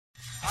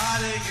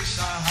Hare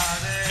Krishna,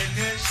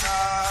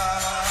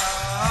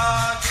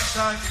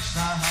 Krishna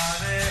Krishna,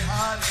 Hare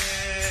Hare,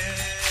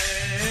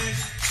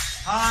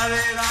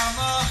 Hare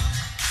Rama,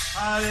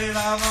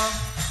 Rama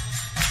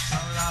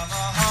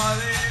Rama,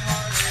 Hare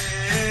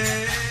Hare.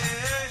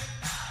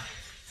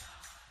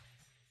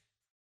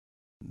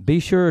 Be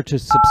sure to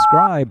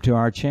subscribe to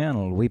our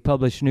channel. We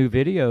publish new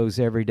videos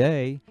every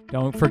day.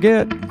 Don't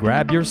forget,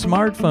 grab your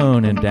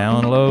smartphone and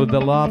download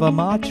the Lava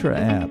Matra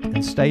app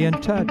and stay in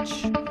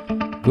touch.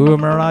 Guru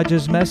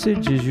Maharaj's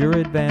message is your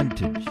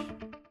advantage.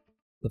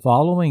 The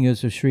following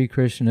is a Śrī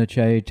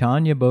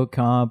Caitanya book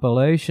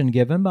compilation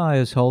given by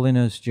His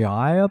Holiness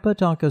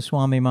Jayapataka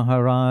Swami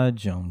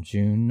Maharaj on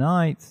June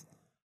 9th,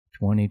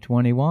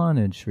 2021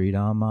 in Śrī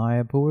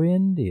Mayapur,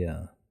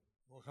 India.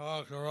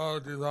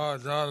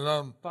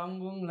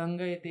 Pangung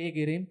langayate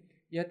girim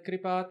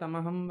yatkripa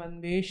tamaham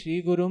vande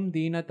Shri Gurum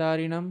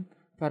Deenatarinam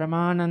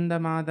Paramananda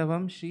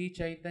Madhavam Śrī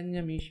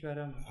Caitanya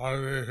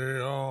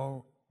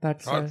Mahāprabhu.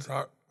 That's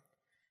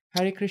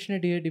Hare Krishna,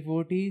 dear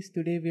devotees.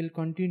 Today we'll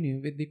continue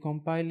with the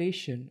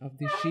compilation of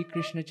the Śrī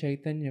Krishna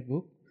Caitanya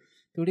book.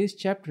 Today's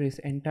chapter is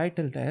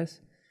entitled as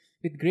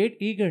With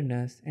Great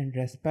Eagerness and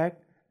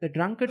Respect, the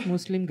Drunkard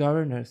Muslim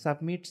Governor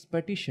submits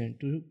petition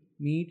to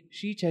meet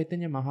Śrī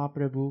Caitanya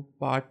Mahāprabhu,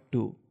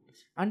 Part-2.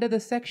 Under the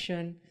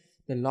section,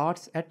 the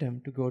Lord's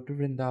attempt to go to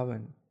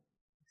Vrindavan.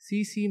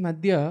 C.C.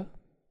 Madhya,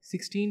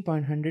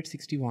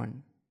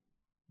 16.161.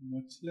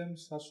 মুসলিম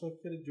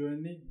শাসকের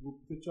জৈনিক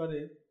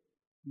গুপ্তচরে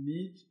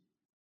নিজ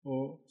ও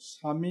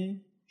স্বামী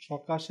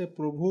সকাশে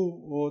প্রভু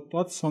ও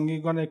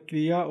তৎসঙ্গীগণের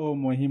ক্রিয়া ও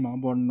মহিমা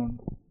বর্ণন।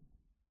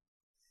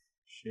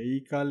 সেই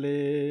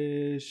কালে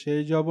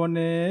সেই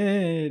যবনে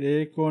রে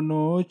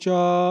কোনো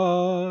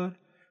চর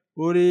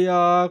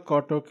পুরিয়া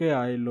কটকে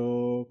আইলো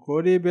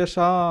করি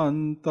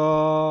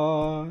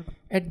বেশান্তর।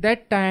 At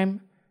that time,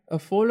 a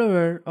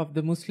follower of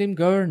the Muslim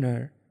governor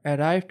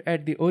arrived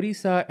at the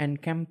Orissa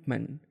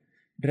encampment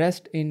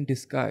dressed in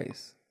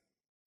disguise.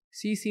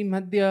 C.C.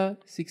 Madhya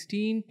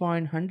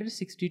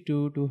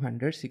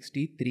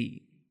 16.162-163.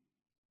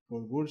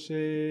 প্রভুর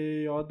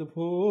সেই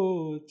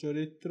অদ্ভুত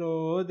চরিত্র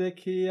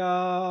দেখিয়া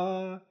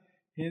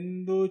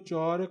হিন্দু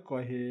চর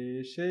কহে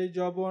সেই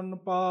যবন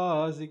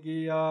পাশ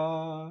গিয়া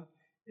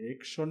এক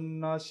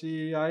সন্ন্যাসী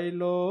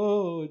আইলো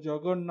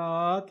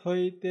জগন্নাথ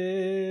হইতে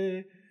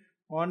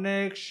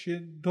অনেক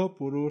সিদ্ধ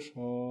পুরুষ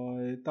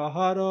হয়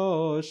তাহার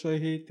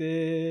সহিতে।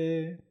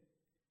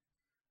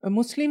 A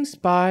Muslim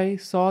spy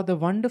saw the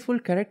wonderful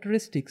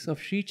characteristics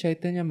of Śrī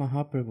Caitanya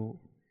Mahāprabhu,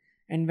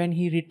 and when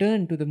he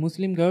returned to the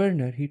Muslim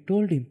governor, he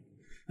told him,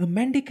 "A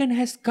mendicant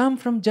has come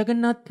from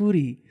Jagannath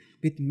Puri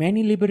with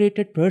many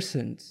liberated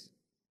persons."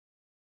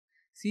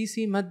 C.C.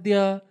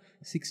 Madhya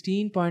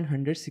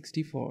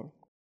 16.164.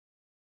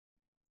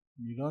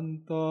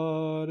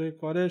 নিরন্তর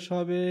করে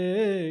সবে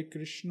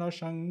কৃষ্ণ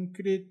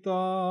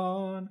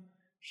সংকীর্তন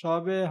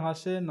সবে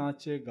হাসে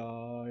নাচে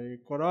গায়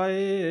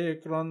করে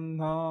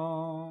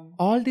ক্রন্ধন।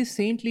 All these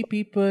saintly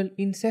people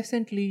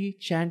incessantly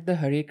chant the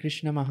Hare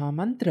Krishna Maha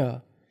Mantra,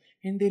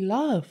 and they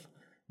laugh,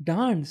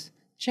 dance,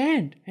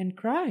 chant, and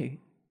cry.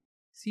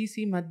 C.C.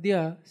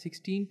 Madhya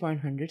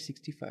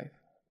 16.165.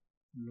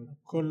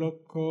 Lakh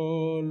lakh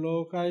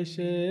লোক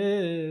আইসে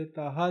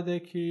তাহা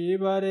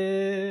দেখিবারে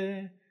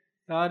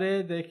তারে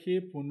দেখি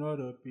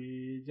পুনরপি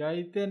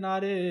যাইতে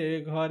নারে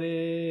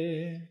ঘরে।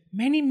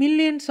 Many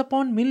millions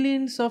upon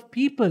millions of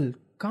people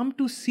come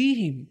to see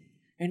him,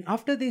 and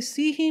after they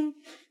see him,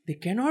 they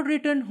cannot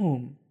return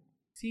home.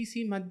 C.C.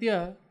 Madhya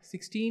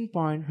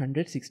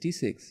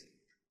 16.166.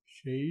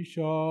 সেই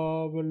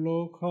সব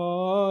লোক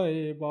হয়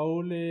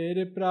বাউলের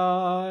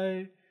প্রায়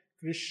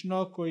কৃষ্ণ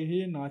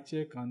কহি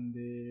নাচে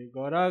কান্দে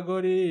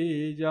গড়াগড়ি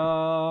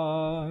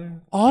যায়।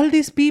 All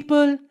these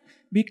people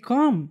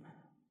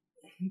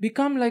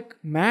become like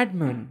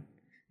madmen.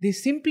 They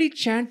simply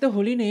chant the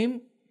holy name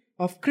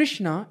of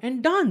Krishna and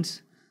dance.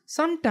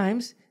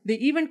 Sometimes they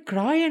even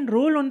cry and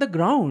roll on the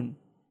ground.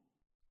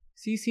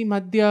 C.C.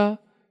 Madhya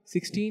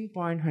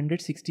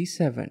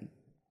 16.167.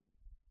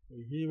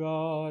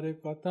 কহিবার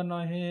কথা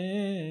নহে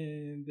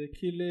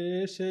দেখিলে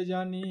সে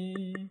জানি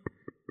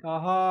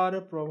তাহার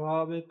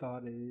প্রভাবে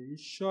তারে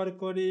ঈশ্বর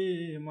করি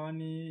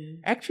মানি।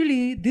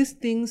 Actually, these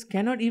things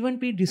cannot even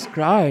be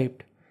described.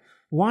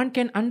 One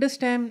can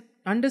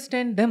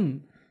understand them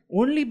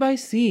only by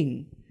seeing.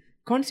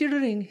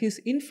 Considering his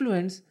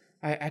influence,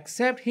 I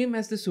accept him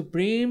as the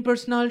Supreme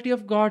Personality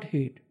of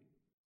Godhead.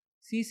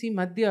 C.C.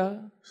 Madhya.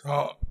 So,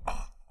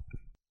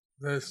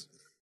 this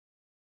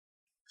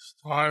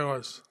spy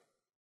was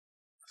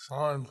so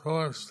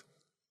influenced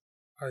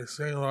by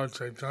seeing Lord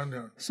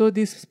Chaitanya. So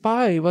this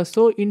spy was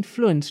so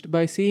influenced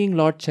by seeing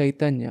Lord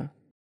Chaitanya.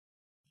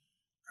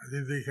 And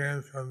he became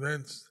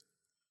convinced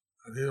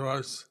that he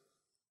was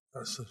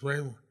the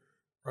Supreme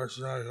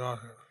Personality of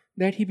Godhead.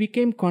 That he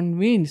became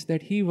convinced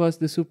that he was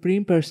the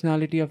Supreme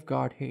Personality of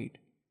Godhead.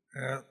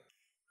 And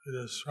he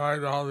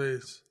described all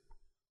these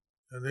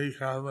unique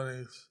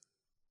happenings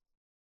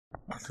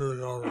to the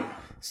governor.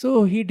 So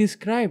he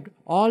described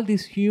all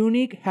these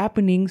unique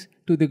happenings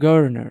to the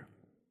governor.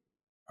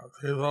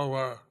 People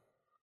were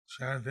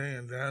chanting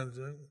and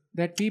dancing,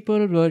 that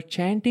people were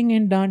chanting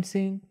and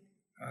dancing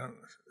and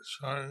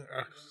showing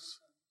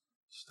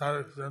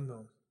ecstatic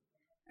symptoms.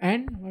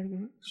 and what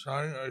was it?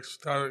 Showing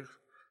ecstatic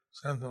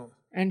symptoms.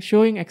 And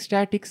showing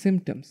ecstatic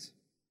symptoms.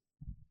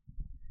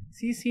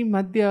 CC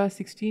Madhya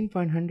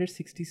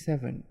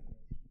 16.167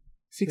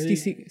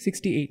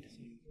 68.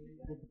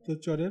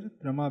 গুপ্তচরের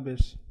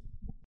প্রেমাবেশ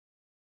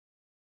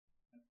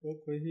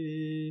কহি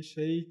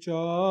সেই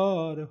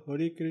চর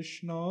হরি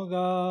কৃষ্ণ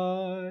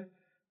গায়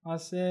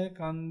আসে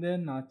কান্দে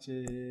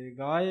নাচে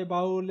গায়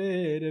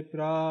বাউলের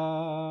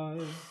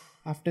প্রায়.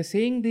 After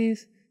saying this,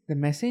 the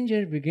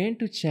messenger began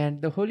to chant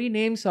the holy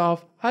names of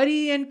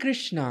Hari and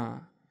Krishna.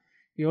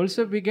 He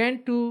also began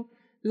to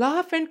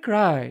laugh and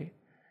cry,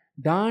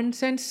 dance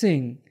and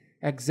sing,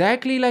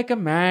 exactly like a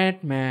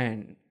madman.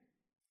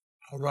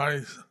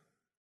 Otherwise,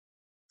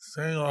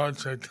 seeing Lord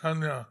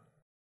Chaitanya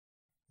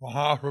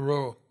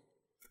Mahāprabhu,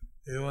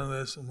 even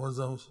this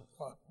Muslim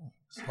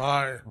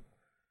spy,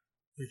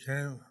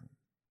 became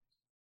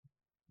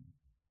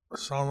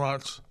so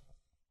much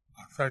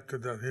affected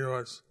that he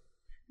was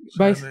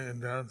chanting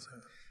and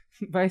dancing.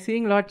 By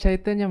seeing Lord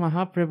Chaitanya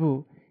Mahaprabhu,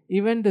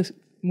 even the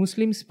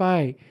Muslim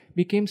spy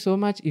became so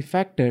much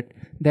affected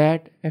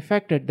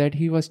that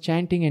he was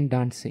chanting and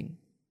dancing.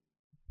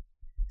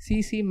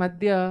 CC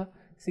Madhya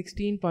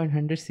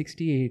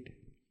 16.168.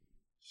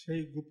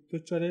 সেই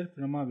গুপ্তচরের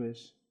প্রেমাবেশ.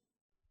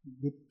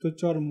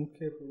 গুপ্তচর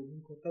মুখে প্রভু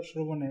কথা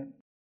শ্রবণে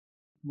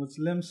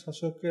মুসলিম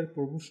শাসকের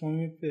প্রভু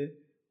সমীপে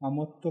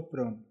আমত্ত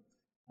প্রাণ.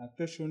 এত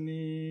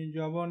শুনি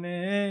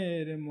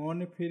যবনের মন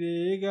ফিরে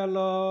গেল,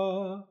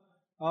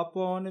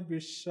 আপন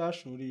বিশ্বাস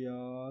উড়িয়া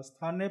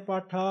স্থানে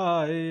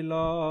পাঠাইল.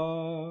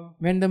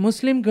 When the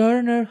Muslim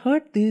governor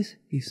heard this,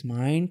 his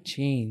mind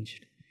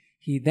changed.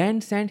 He then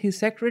sent his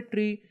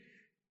secretary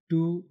to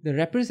the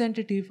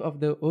representative of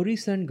the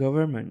Orisan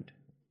government.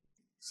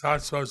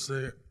 Such was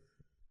the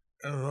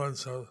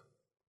influence of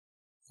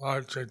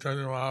Lord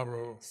Chaitanya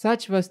Mahāprabhu.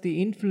 Such was the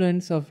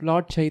influence of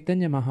Lord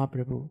Chaitanya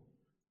Mahaprabhu.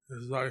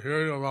 Just by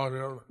hearing about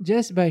him,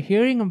 Just by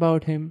hearing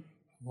about him,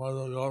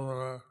 the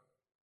governor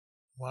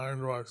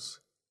mind was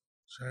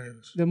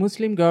changed. the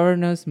Muslim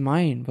governor's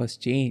mind was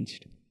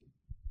changed.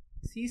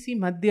 CC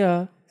Madhya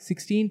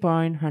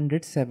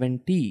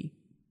 16.170.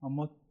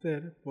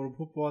 আমত্তের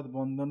Prabhupada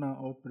বন্দনা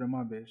ও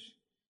প্রেমাবেশ.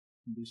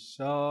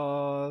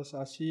 বিশ্বাস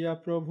আসিয়া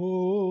প্রভু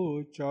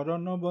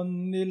চরণ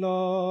bundle,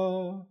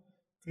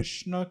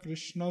 Krishna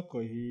Krishna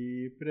কহি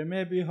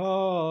প্রেমে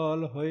বিহল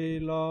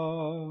হইল.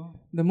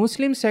 The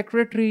Muslim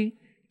secretary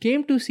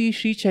came to see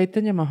Śrī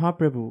Caitanya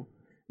Mahāprabhu.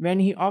 When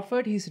he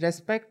offered his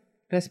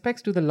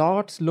respects to the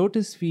Lord's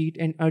lotus feet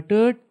and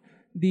uttered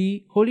the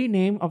holy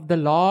name of the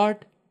Lord,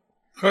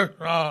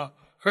 Krishna,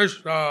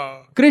 Krishna.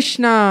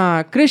 Krishna,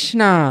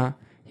 Krishna,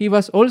 he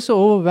was also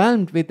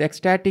overwhelmed with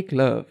ecstatic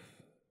love.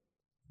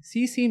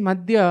 CC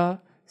Madhya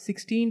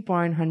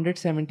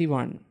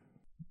 16.171.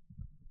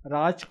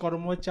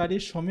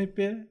 রাজকর্মচারীর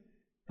সমীপে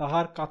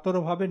তাহার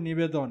কাতরভাবে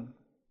নিবেদন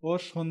ও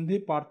সন্ধি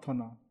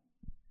প্রার্থনা.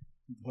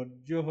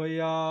 ধৈর্য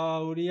হইয়া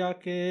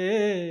উড়িয়াকে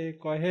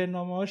কহে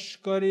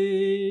নমস্করি,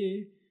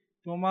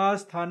 তোমার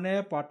স্থানে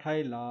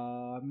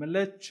পাঠাইলাম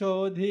ম্লেচ্ছ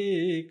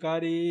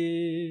অধিকারী.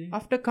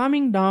 After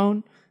coming down,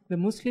 the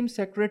Muslim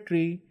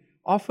secretary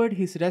offered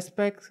his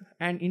respects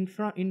and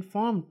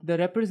informed the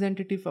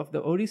representative of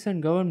the Orisan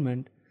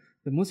government,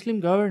 the Muslim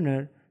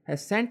governor has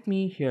sent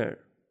me here.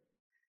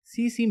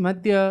 CC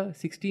Madhya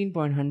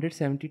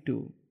 16.172.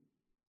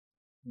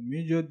 তুমি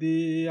যদি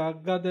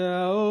আজ্ঞা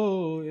দেও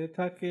এ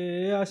থাকে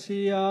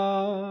আসিয়া,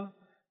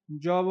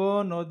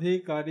 যবন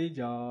অধিকারী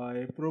যায়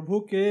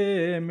প্রভুকে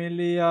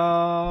মিলিয়া.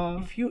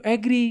 If you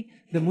agree,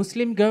 the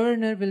Muslim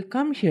governor will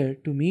come here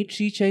to meet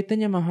Śrī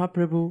Caitanya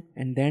Mahāprabhu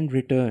and then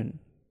return.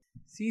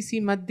 CC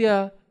Madhya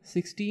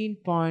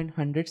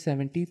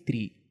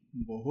 16.173.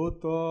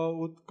 বহুত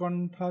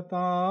উৎকণ্ঠা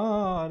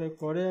তার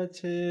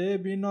করেছে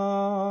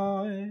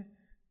বিনয়,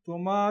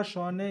 তোমার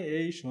সনে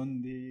এই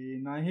সন্ধি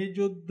নাহি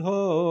যুদ্ধ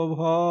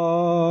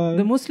ভয়.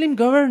 The Muslim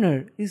governor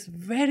is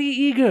very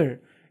eager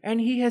and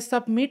he has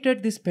submitted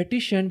this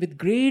petition with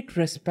great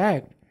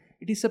respect.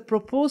 It is a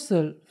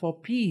proposal for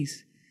peace.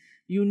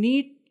 You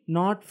need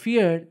not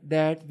fear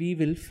that we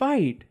will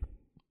fight.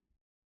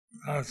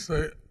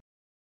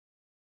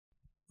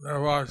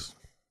 There was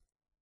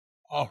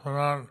off and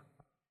on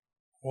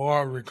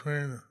war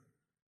between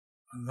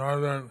the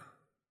Northern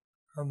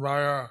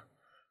Empire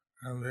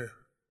and the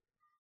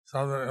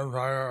Southern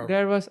Empire.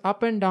 There was up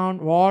and down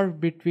war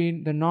between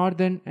the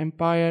Northern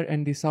Empire and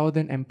the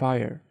Southern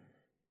Empire.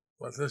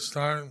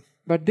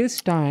 But this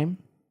time,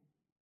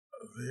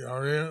 the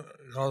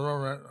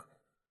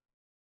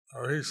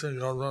Orisan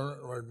government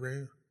was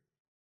being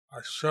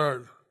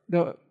assured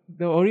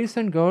the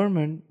Orisan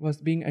government was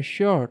being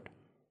assured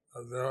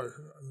that there was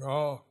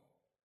no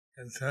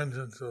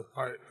intention to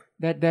fight.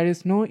 That there is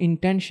no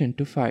intention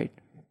to fight.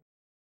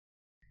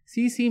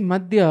 CC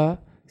Madhya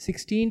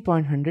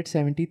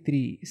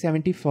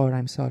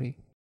 16.174.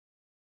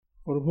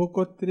 প্রভু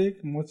কর্তৃক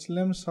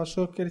মুসলিম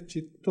শাসকের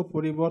চিত্ত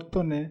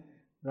পরিবর্তনে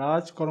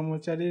রাজ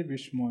কর্মচারীর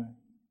বিস্ময়.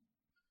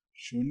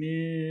 শুনি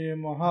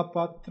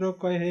মহাপাত্র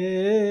কহে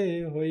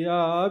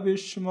হইয়া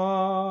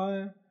বিস্ময়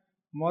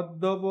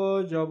মদ্যপ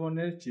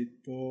যবনের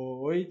চিত্ত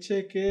হইছে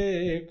কে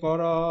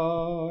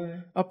করয়।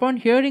 Upon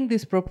hearing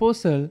this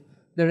proposal,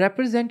 the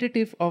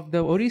representative of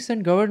the Orissa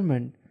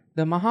government,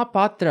 the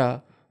Mahapatra,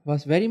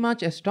 was very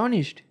much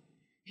astonished.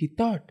 He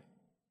thought,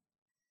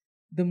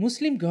 the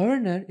Muslim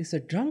governor is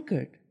a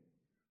drunkard.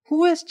 Who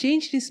has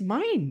changed his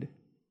mind?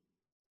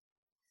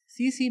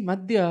 C.C.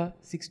 Madhya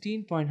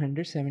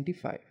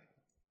 16.175.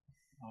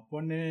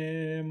 আপনে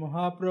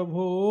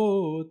মহাপ্রভু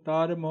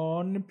তার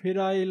মন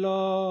ফিরাইল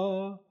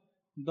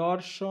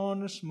দর্শন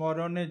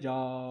স্মরণে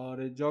যার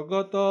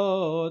জগত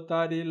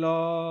তারিল।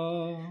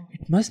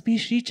 It must be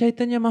Śrī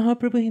Caitanya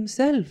Mahāprabhu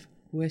himself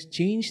who has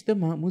changed the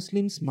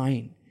Muslim's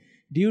mind.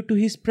 Due to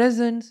his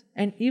presence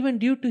and even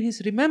due to his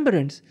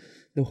remembrance,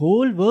 the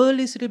whole world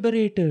is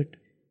liberated.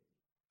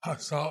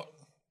 So,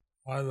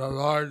 by the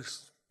Lord's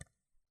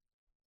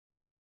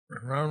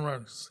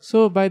remembrance,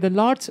 By the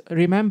Lord's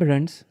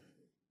remembrance,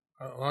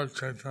 Lord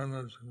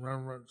Chaitanya's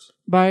remembrance,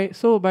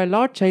 by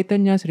Lord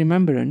Chaitanya's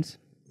remembrance,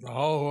 the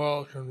whole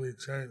world can be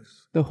changed.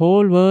 the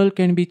whole world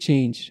can be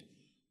changed.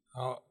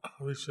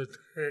 We should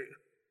take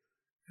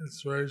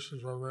inspiration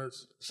from this.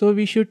 So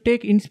we should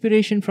take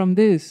inspiration from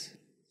this.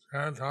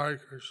 Chant Hare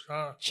Krishna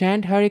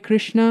Chant Hare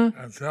Krishna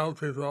and tell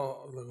people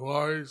the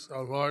glories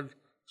of Lord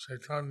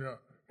Chaitanya.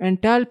 and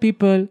tell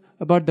people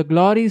about the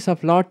glories of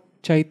Lord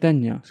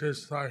Chaitanya.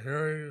 Just by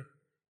hearing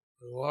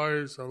the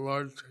glories of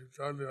Lord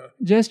Chaitanya,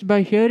 Just by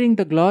hearing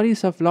the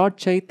glories of Lord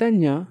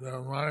Chaitanya,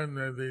 their mind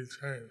may be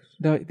changed.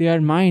 their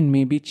mind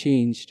may be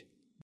changed.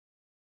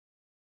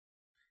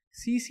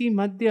 C.C.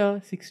 Madhya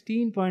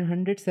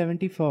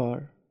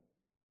 16.175.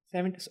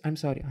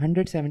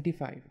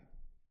 175.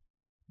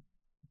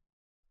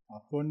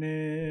 আপনে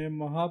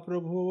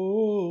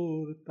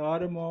মহাপ্রভুর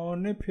তার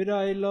মন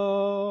ফিরাইল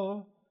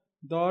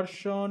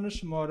দর্শন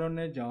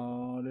স্মরণে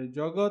যার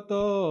জগত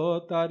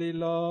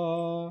তারিল।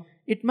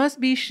 It must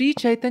be Śrī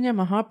Caitanya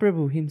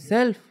Mahāprabhu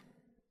himself.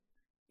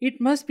 It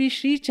must be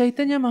Śrī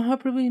Caitanya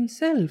Mahāprabhu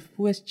himself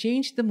who has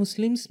changed the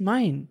Muslim's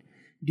mind.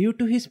 Due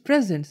to his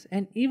presence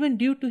and even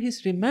due to his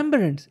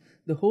remembrance,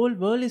 the whole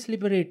world is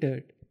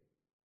liberated.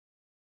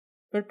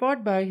 Purport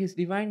by His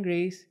Divine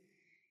Grace,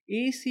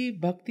 A.C.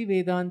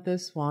 Bhaktivedanta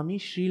Swami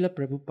Srila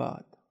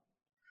Prabhupada.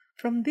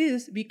 From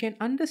this, we can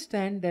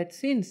understand that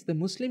since the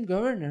Muslim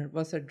governor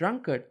was a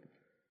drunkard,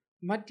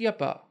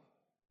 Madhyapa,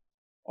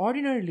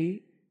 ordinarily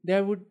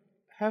there would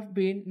have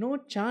been no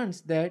chance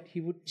that he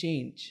would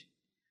change.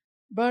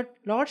 But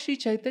Lord Śrī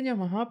Caitanya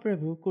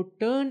Mahāprabhu could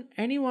turn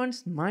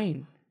anyone's mind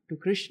to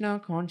Krishna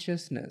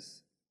consciousness.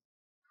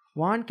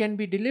 One can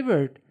be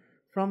delivered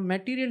from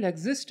material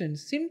existence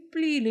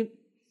simply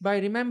by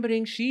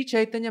remembering Śrī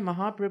Caitanya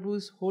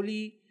Mahāprabhu's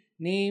holy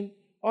name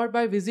or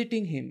by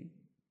visiting him.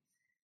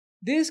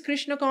 This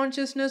Krishna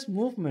consciousness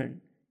movement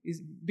is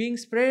being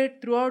spread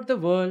throughout the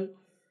world,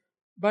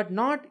 but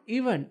not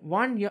even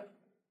one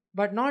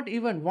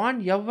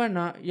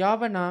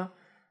Yavana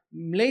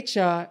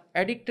Mlecha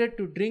addicted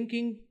to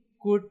drinking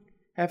could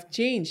have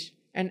changed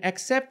and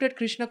accepted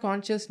Krishna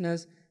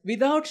consciousness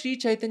without Śrī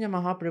Caitanya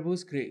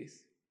Mahāprabhu's grace.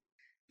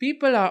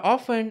 People are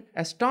often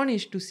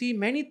astonished to see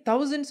many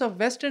thousands of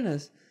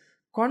Westerners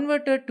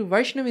converted to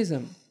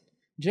Vaishnavism.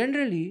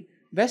 Generally,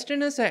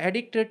 Westerners are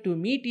addicted to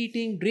meat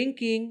eating,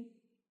 drinking,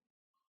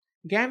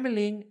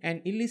 gambling,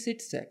 and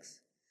illicit sex.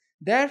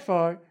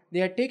 Therefore,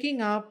 they are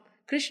taking up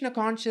Krishna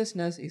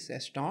consciousness is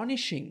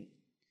astonishing.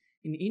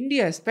 In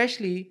India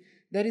especially,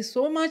 there is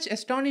so much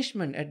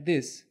astonishment at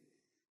this.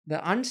 The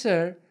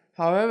answer,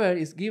 however,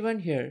 is given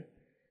here.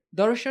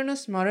 Darshana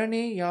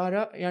smarane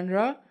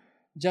yanra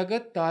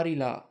jagat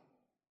tarila.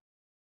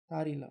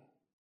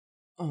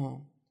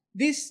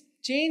 This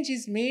change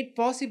is made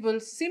possible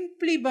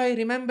simply by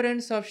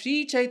remembrance of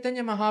Śrī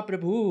Caitanya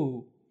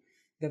Mahāprabhu.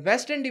 The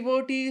Western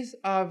devotees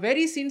are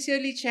very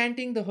sincerely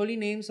chanting the holy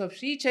names of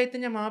Śrī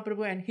Caitanya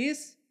Mahāprabhu and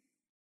his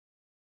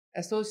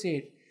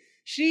associate,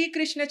 Śrī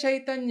Krishna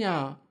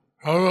Chaitanya.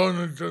 Hello,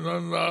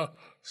 Nityananda,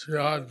 Śrī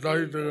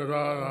Advaita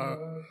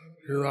Gadadhara,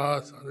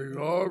 Srivasa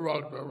Gaur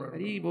Bhakta.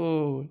 Hari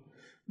Bol.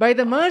 By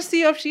the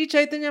mercy of Śrī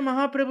Caitanya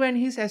Mahāprabhu and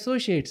his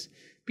associates,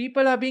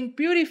 people are being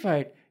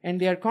purified and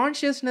their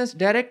consciousness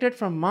directed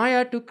from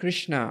Maya to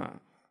Krishna.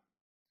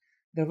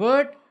 The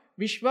word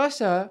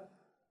Vishwasa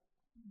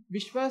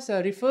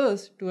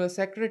refers to a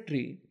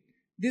secretary.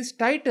 This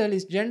title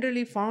is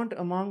generally found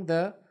among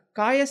the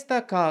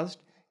Kayastha caste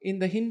in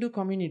the Hindu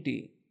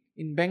community.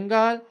 In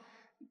Bengal,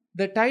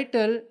 the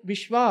title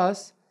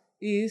Vishwas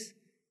is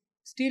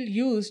still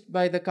used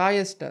by the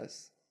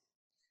Kayasthas.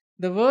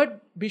 The word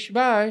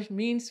Bishbash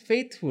means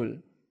faithful.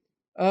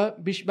 A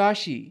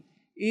Bishbashi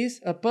is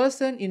a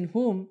person in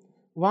whom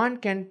one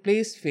can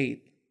place faith.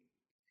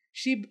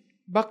 Shri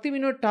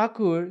Bhaktivinoda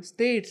Thakur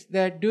states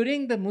that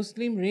during the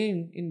Muslim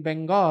reign in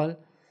Bengal,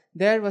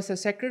 there was a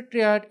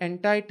secretariat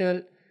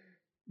entitled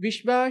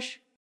Vishbash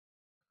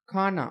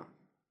Khana.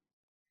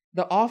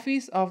 The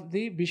office of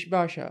the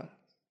Bishbasha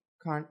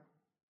Khana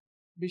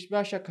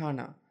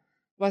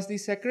was the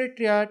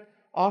secretariat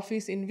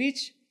office in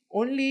which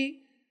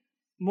only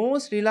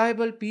most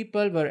reliable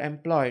people were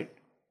employed.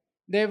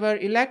 They were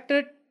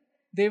elected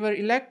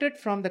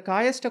from the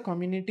Kayastha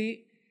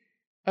community,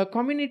 a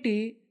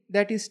community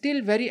that is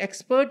still very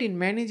expert in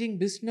managing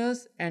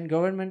business and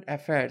government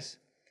affairs.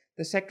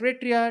 The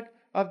secretariat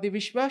of the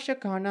Vishwasha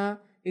Khana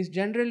is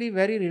generally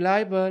very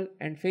reliable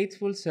and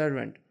faithful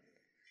servant.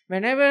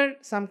 Whenever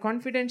some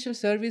confidential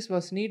service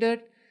was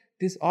needed,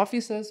 these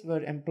officers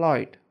were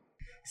employed.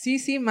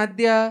 CC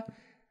Madhya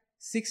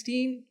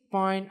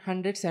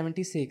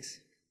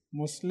 16.176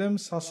 মুসলিম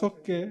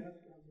শাসককে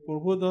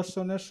প্রভু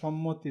দর্শনের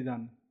সম্মতি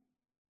দান।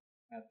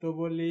 এত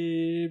বলি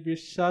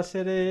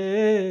বিশ্বাসেরে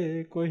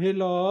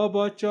কহিল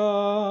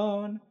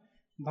বচন,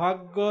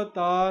 ভাগ্য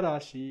তার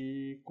আসি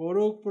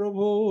করুক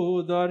প্রভু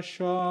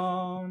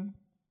দর্শন।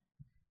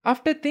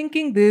 After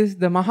thinking this,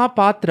 the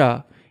Mahapatra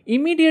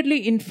immediately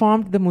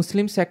informed the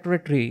Muslim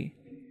secretary,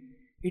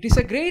 "It is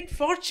a great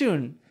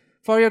fortune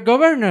for your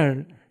governor.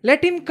 Let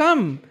him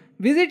come,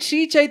 visit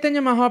Śrī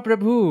Caitanya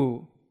Mahāprabhu."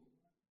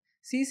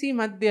 CC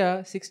Madhya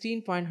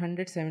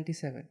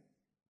 16.177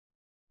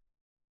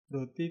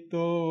 প্রতীত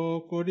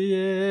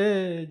করিয়ে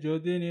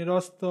যদি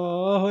নিরস্ত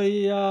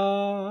হইয়া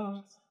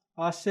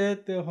আসে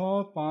তেহ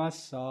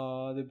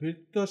 5-7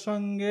 ভৃত্য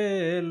সঙ্গে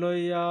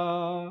লইয়া।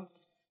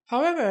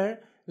 However,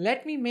 let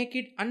me make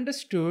it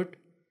understood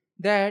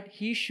that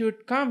he should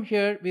come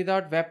here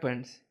without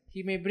weapons. He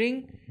may bring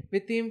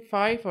with him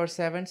 5 or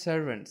 7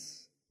 servants.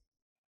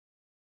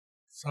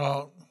 So,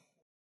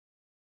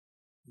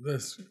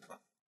 this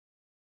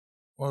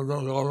was the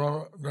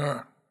governor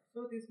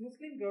So this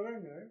Muslim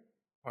governor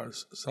was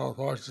so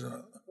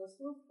fortunate was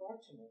so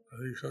fortunate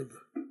that he could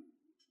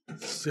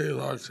see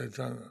Lord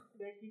Chaitanya.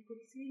 that he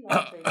could see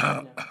Lord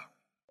Chaitanya.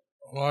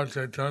 Lord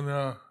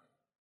Chaitanya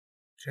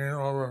came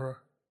over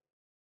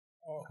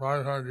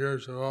 500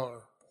 years ago.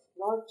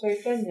 Lord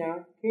Chaitanya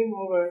came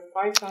over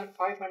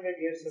 500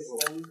 years ago.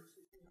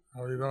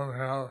 We don't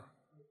have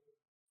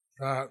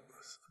that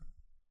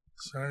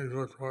same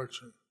good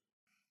fortune.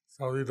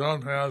 So we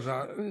don't have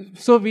that.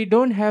 So we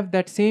don't have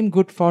that same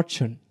good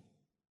fortune.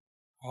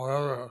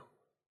 However,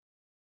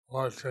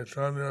 Lord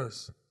Chaitanya's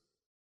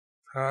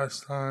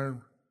pastime,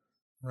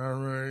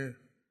 memory,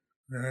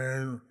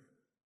 name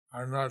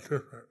are not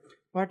different.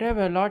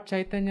 Whatever Lord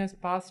Chaitanya's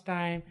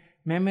pastime,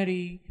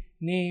 memory,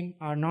 name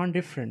are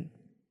non-different.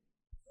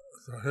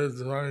 So His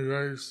Divine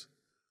Grace,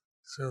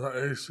 Srila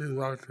A.C.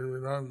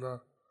 Bhaktivedanta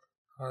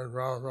Swami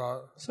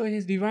Prabhupada, So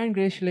His Divine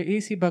Grace Srila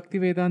A.C.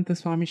 Bhaktivedanta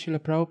Swami Srila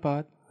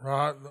Prabhupada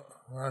brought the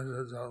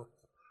message of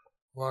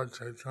Lord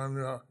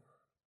Chaitanya,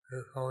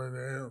 His holy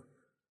name,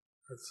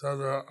 etc.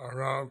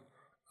 around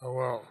the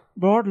world.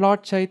 brought Lord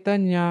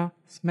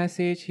Chaitanya's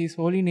message, His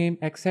holy name,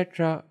 etc.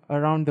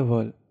 around the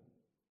world.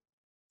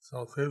 So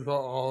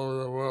people all over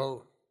the world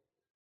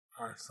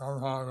are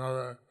somehow or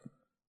another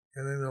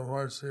getting the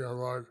mercy of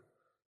Lord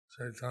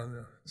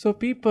Chaitanya. So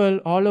people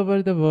all over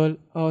the world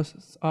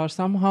are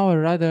somehow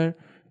or other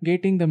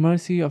getting the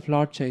mercy of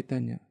Lord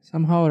Chaitanya,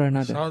 somehow or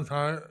another.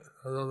 Sometimes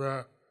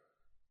they're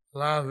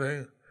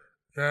laughing,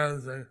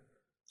 dancing,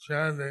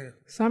 chanting,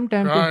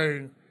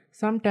 crying,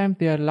 Sometimes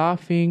they are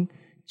laughing,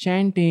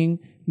 chanting,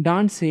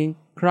 dancing,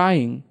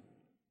 crying,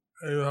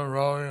 even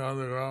rolling on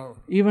the ground.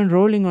 even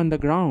rolling on the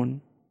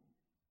ground.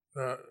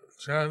 They're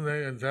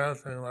chanting and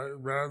dancing like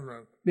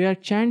madmen. They are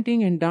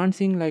chanting and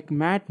dancing like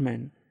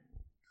madmen.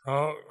 So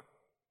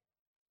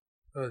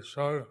they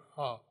show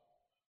how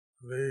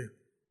the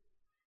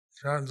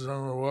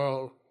transcendental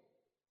world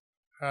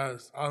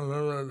has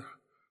unlimited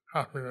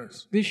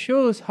happiness, This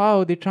shows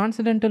how the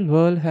transcendental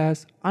world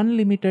has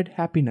unlimited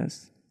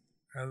happiness,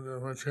 and the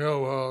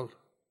material world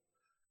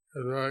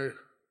is very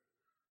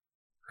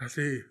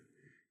petty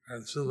and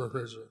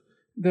superficial.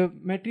 the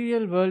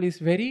material world is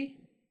very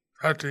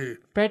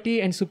Petty.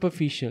 and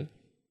superficial.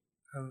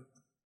 And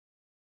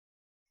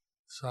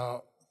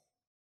so,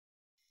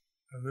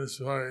 in this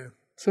way,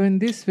 So in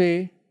this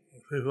way,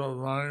 people's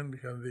mind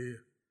can be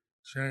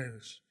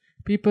changed.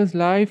 people's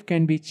life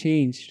can be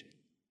changed.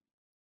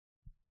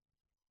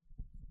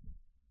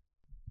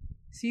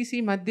 CC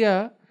Madhya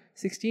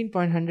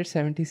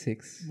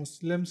 16.176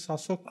 মুসলিম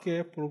শাসককে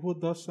প্রভু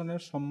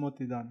দর্শনের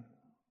সম্মতি দান।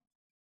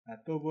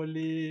 এত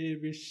বলি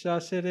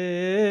বিশ্বাসেরে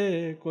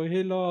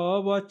কহিল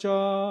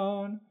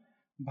বচন,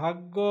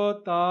 ভাগ্য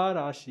তার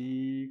আসি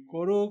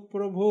করুক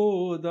প্রভু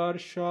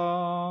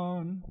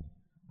দর্শন।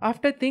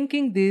 After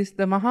thinking this,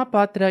 the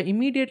Mahapatra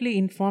immediately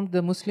informed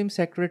the Muslim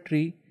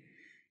secretary,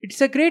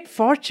 "It's a great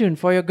fortune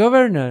for your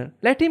governor.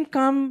 Let him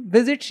come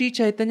visit Śrī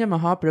Caitanya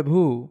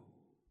Mahāprabhu."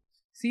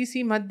 CC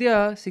Madhya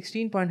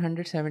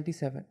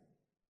 16.177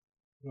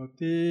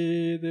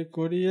 প্রতীত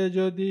করিয়ে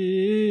যদি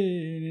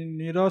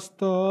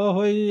নিরস্ত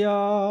হইয়া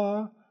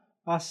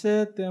আসে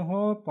তেহ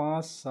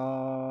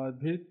 5-7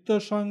 ভৃত্য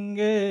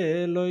সঙ্গে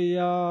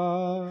লইয়া।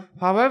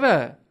 However,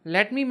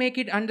 let me make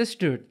it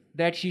understood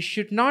that he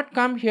should not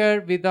come here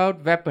without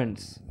weapons.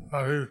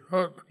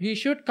 He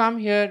should come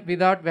here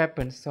without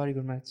weapons. Sorry,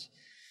 Guru Maharaj.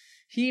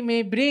 He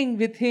may bring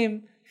with him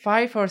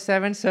 5 or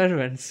 7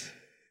 servants.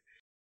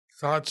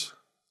 Such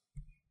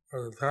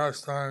are the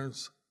pastimes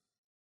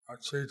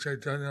Śrī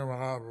Caitanya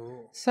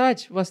Mahāprabhu.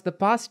 Such was the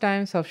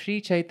pastimes of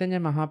Śrī Caitanya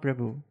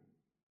Mahāprabhu.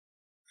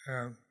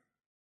 And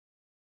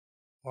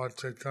Lord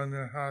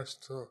Chaitanya has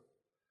to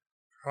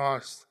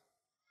cross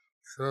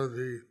through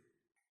the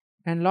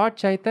And Lord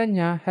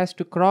Chaitanya has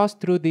to cross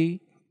through the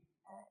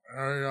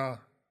area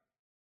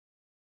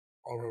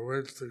over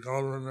which the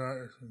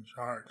governor is in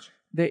charge.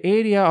 the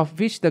area of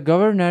which the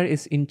governor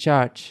is in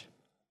charge.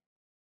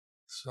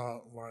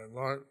 So by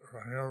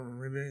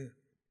him meeting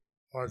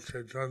Lord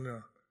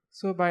Chaitanya,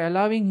 So by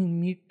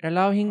allowing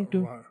to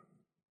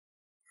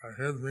by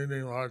his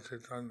meeting Lord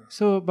Chaitanya,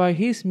 so by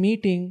his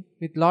meeting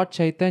with Lord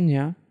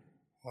Chaitanya,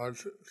 Lord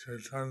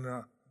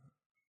Chaitanya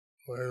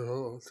was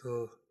able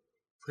to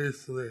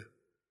peacefully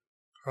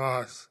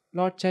cross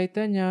Lord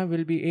Chaitanya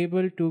will be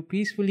able to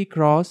peacefully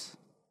cross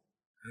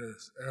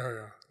his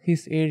area.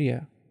 his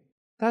area.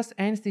 Thus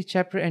ends the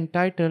chapter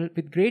entitled,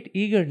 With Great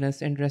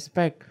Eagerness and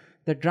Respect,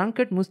 the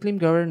Drunkard Muslim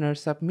Governor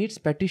submits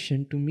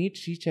petition to meet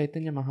Śrī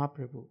Caitanya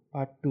Mahāprabhu,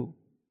 Part-2.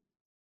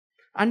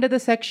 Under the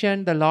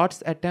section, the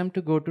Lords attempt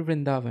to go to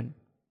Vrindavan.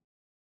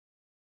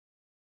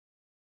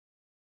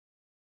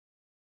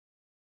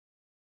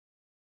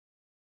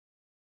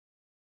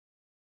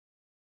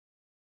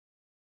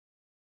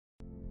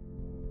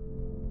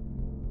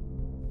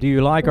 Do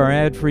you like our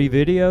ad-free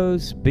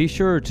videos? Be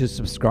sure to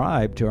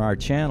subscribe to our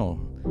channel.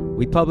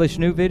 We publish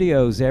new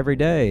videos every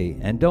day,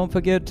 and don't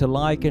forget to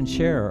like and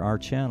share our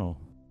channel.